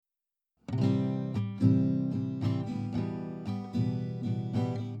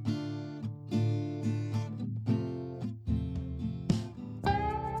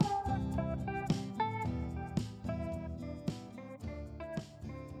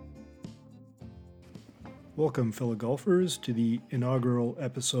Welcome, fellow golfers, to the inaugural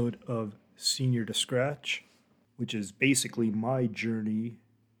episode of Senior to Scratch, which is basically my journey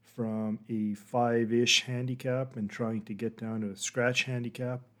from a 5-ish handicap and trying to get down to a scratch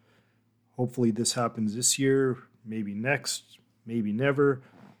handicap. Hopefully, this happens this year, maybe next, maybe never.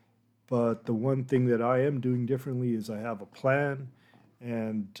 But the one thing that I am doing differently is I have a plan,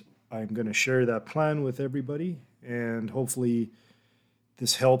 and I'm going to share that plan with everybody, and hopefully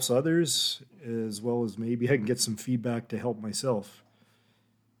this helps others as well as maybe I can get some feedback to help myself.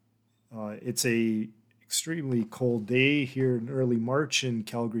 It's a extremely cold day here in early March in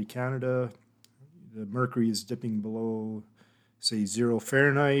Calgary, Canada. The mercury is dipping below, say, 0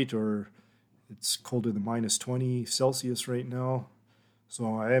 Fahrenheit, or it's colder than minus 20 Celsius right now.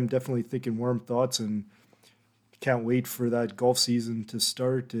 So I am definitely thinking warm thoughts and can't wait for that golf season to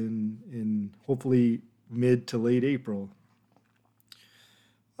start in hopefully mid to late April.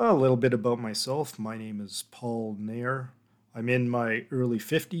 A little bit about myself. My name is Paul Nair. I'm in my early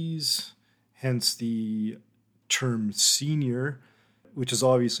 50s, hence the term senior, which is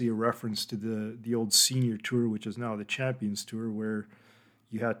obviously a reference to the old senior tour, which is now the Champions Tour, where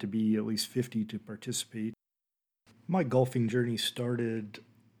you had to be at least 50 to participate. My golfing journey started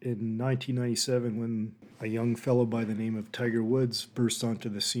in 1997 when a young fellow by the name of Tiger Woods burst onto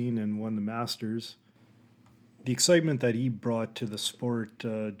the scene and won the Masters. The excitement that he brought to the sport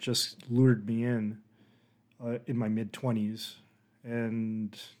just lured me in my mid-20s.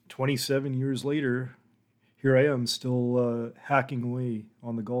 And 27 years later, here I am still hacking away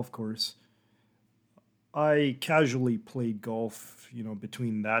on the golf course. I casually played golf,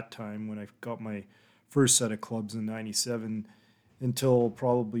 between that time when I got my first set of clubs in 97 until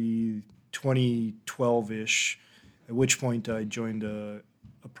probably 2012-ish, at which point I joined a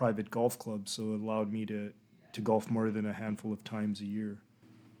private golf club, so it allowed me to golf more than a handful of times a year.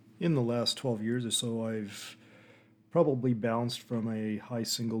 In the last 12 years or so, I've probably bounced from a high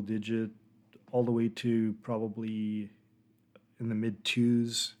single digit all the way to probably in the mid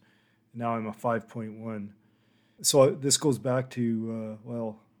twos. Now I'm a 5.1. So this goes back to,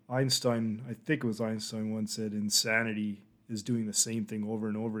 Einstein, I think it was Einstein once said, insanity is doing the same thing over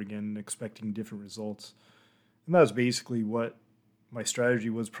and over again and expecting different results. And that's basically what my strategy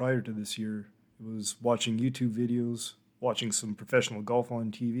was prior to this year. It was watching YouTube videos, watching some professional golf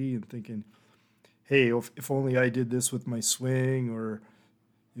on TV and thinking, hey, if only I did this with my swing or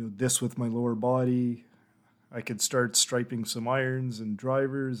this with my lower body, I could start striping some irons and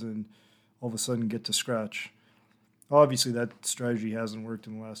drivers and all of a sudden get to scratch. Obviously, that strategy hasn't worked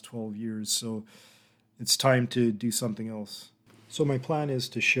in the last 12 years, so it's time to do something else. So my plan is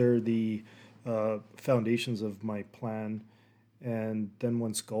to share the foundations of my plan, and then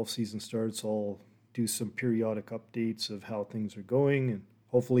once golf season starts, I'll do some periodic updates of how things are going and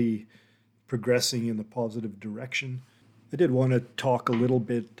hopefully progressing in the positive direction. I did want to talk a little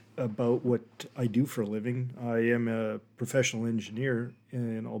bit about what I do for a living. I am a professional engineer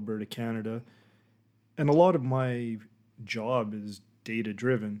in Alberta, Canada, and a lot of my job is data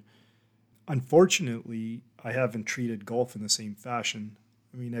driven. Unfortunately, I haven't treated golf in the same fashion.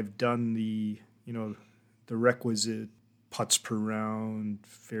 I mean, I've done the requisite putts per round,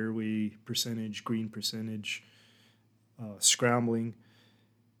 fairway percentage, green percentage, scrambling,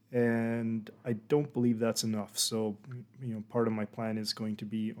 and I don't believe that's enough. So, part of my plan is going to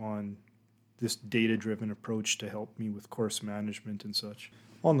be on this data-driven approach to help me with course management and such.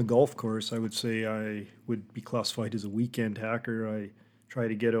 On the golf course, I would say I would be classified as a weekend hacker. I try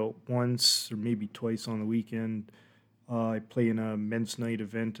to get out once or maybe twice on the weekend. I play in a men's night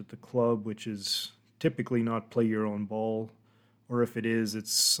event at the club, which is typically not play your own ball, or if it is,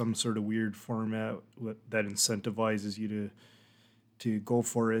 it's some sort of weird format that incentivizes you to go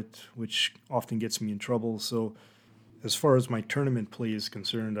for it, which often gets me in trouble. So as far as my tournament play is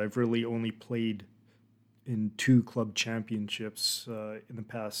concerned, I've really only played in 2 club championships in the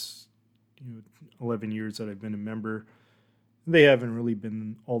past 11 years that I've been a member. They haven't really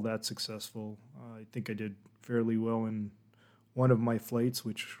been all that successful. I think I did fairly well in one of my flights,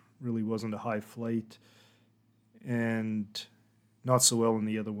 which really wasn't a high flight, and not so well in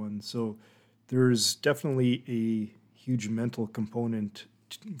the other one. So there's definitely a huge mental component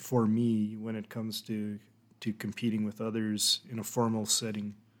for me when it comes to competing with others in a formal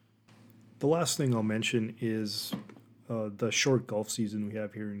setting. The last thing I'll mention is the short golf season we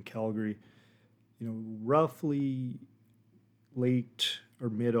have here in Calgary. Roughly late or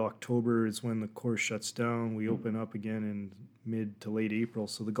mid-October is when the course shuts down. We open up again in mid to late April,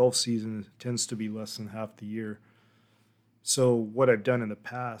 so the golf season tends to be less than half the year. So what I've done in the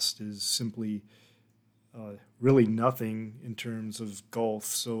past is simply really nothing in terms of golf.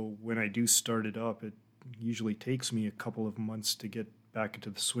 So when I do start it up, it usually takes me a couple of months to get back into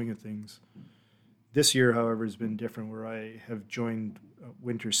the swing of things. This year, however, has been different, where I have joined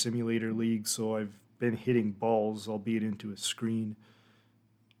Winter Simulator League, so I've been hitting balls, albeit into a screen.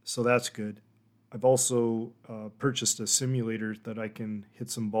 So that's good. I've also purchased a simulator that I can hit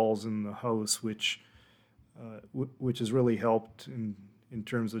some balls in the house, which has really helped in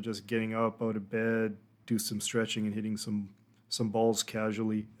terms of just getting up out of bed, do some stretching and hitting some balls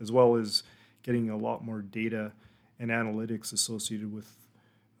casually, as well as getting a lot more data and analytics associated with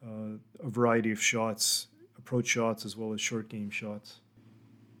a variety of shots, approach shots, as well as short game shots.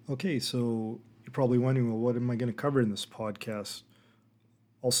 Okay, so you're probably wondering, well, what am I going to cover in this podcast?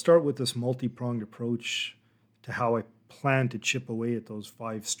 I'll start with this multi-pronged approach to how I plan to chip away at those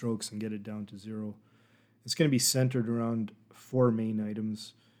 5 strokes and get it down to 0. It's going to be centered around 4 main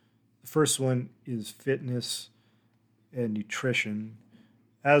items. The first one is fitness and nutrition.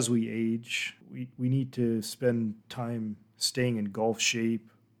 As we age, we need to spend time staying in golf shape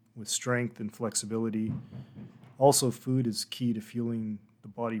with strength and flexibility. Also, food is key to fueling the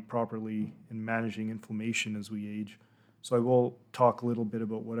body properly and managing inflammation as we age. So I will talk a little bit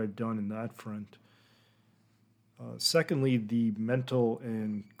about what I've done in that front. Secondly, the mental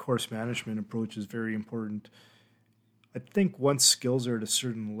and course management approach is very important. I think once skills are at a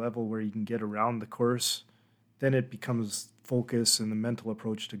certain level where you can get around the course, then it becomes focus and the mental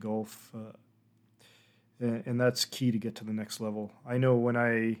approach to golf. And that's key to get to the next level. I know when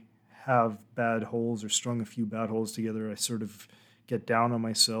I have bad holes or strung a few bad holes together, I sort of get down on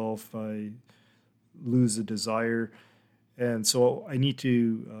myself. I lose the desire. And so I need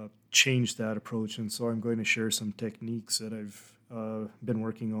to change that approach. And so I'm going to share some techniques that I've been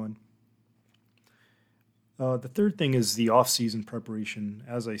working on. The third thing is the off-season preparation.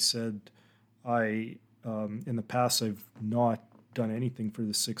 As I said, in the past, I've not done anything for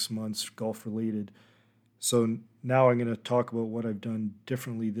the 6 months golf-related. So now I'm going to talk about what I've done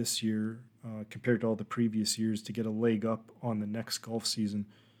differently this year compared to all the previous years to get a leg up on the next golf season.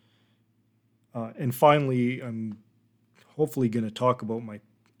 And finally, I'm hopefully going to talk about my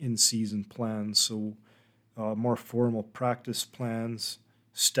in-season plans. So more formal practice plans,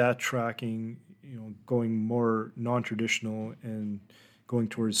 stat tracking, going more non-traditional and going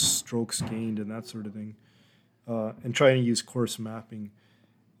towards strokes gained and that sort of thing, and trying to use course mapping.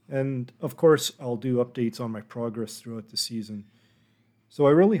 And of course, I'll do updates on my progress throughout the season. So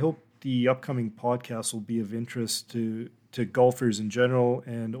I really hope the upcoming podcast will be of interest to golfers in general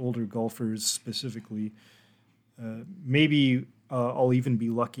and older golfers specifically. Maybe I'll even be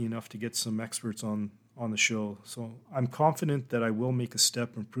lucky enough to get some experts on the show. So I'm confident that I will make a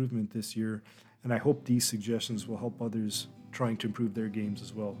step improvement this year, and I hope these suggestions will help others trying to improve their games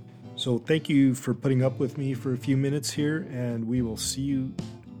as well. So thank you for putting up with me for a few minutes here, and we will see you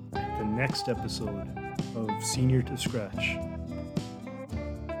at the next episode of Senior to Scratch.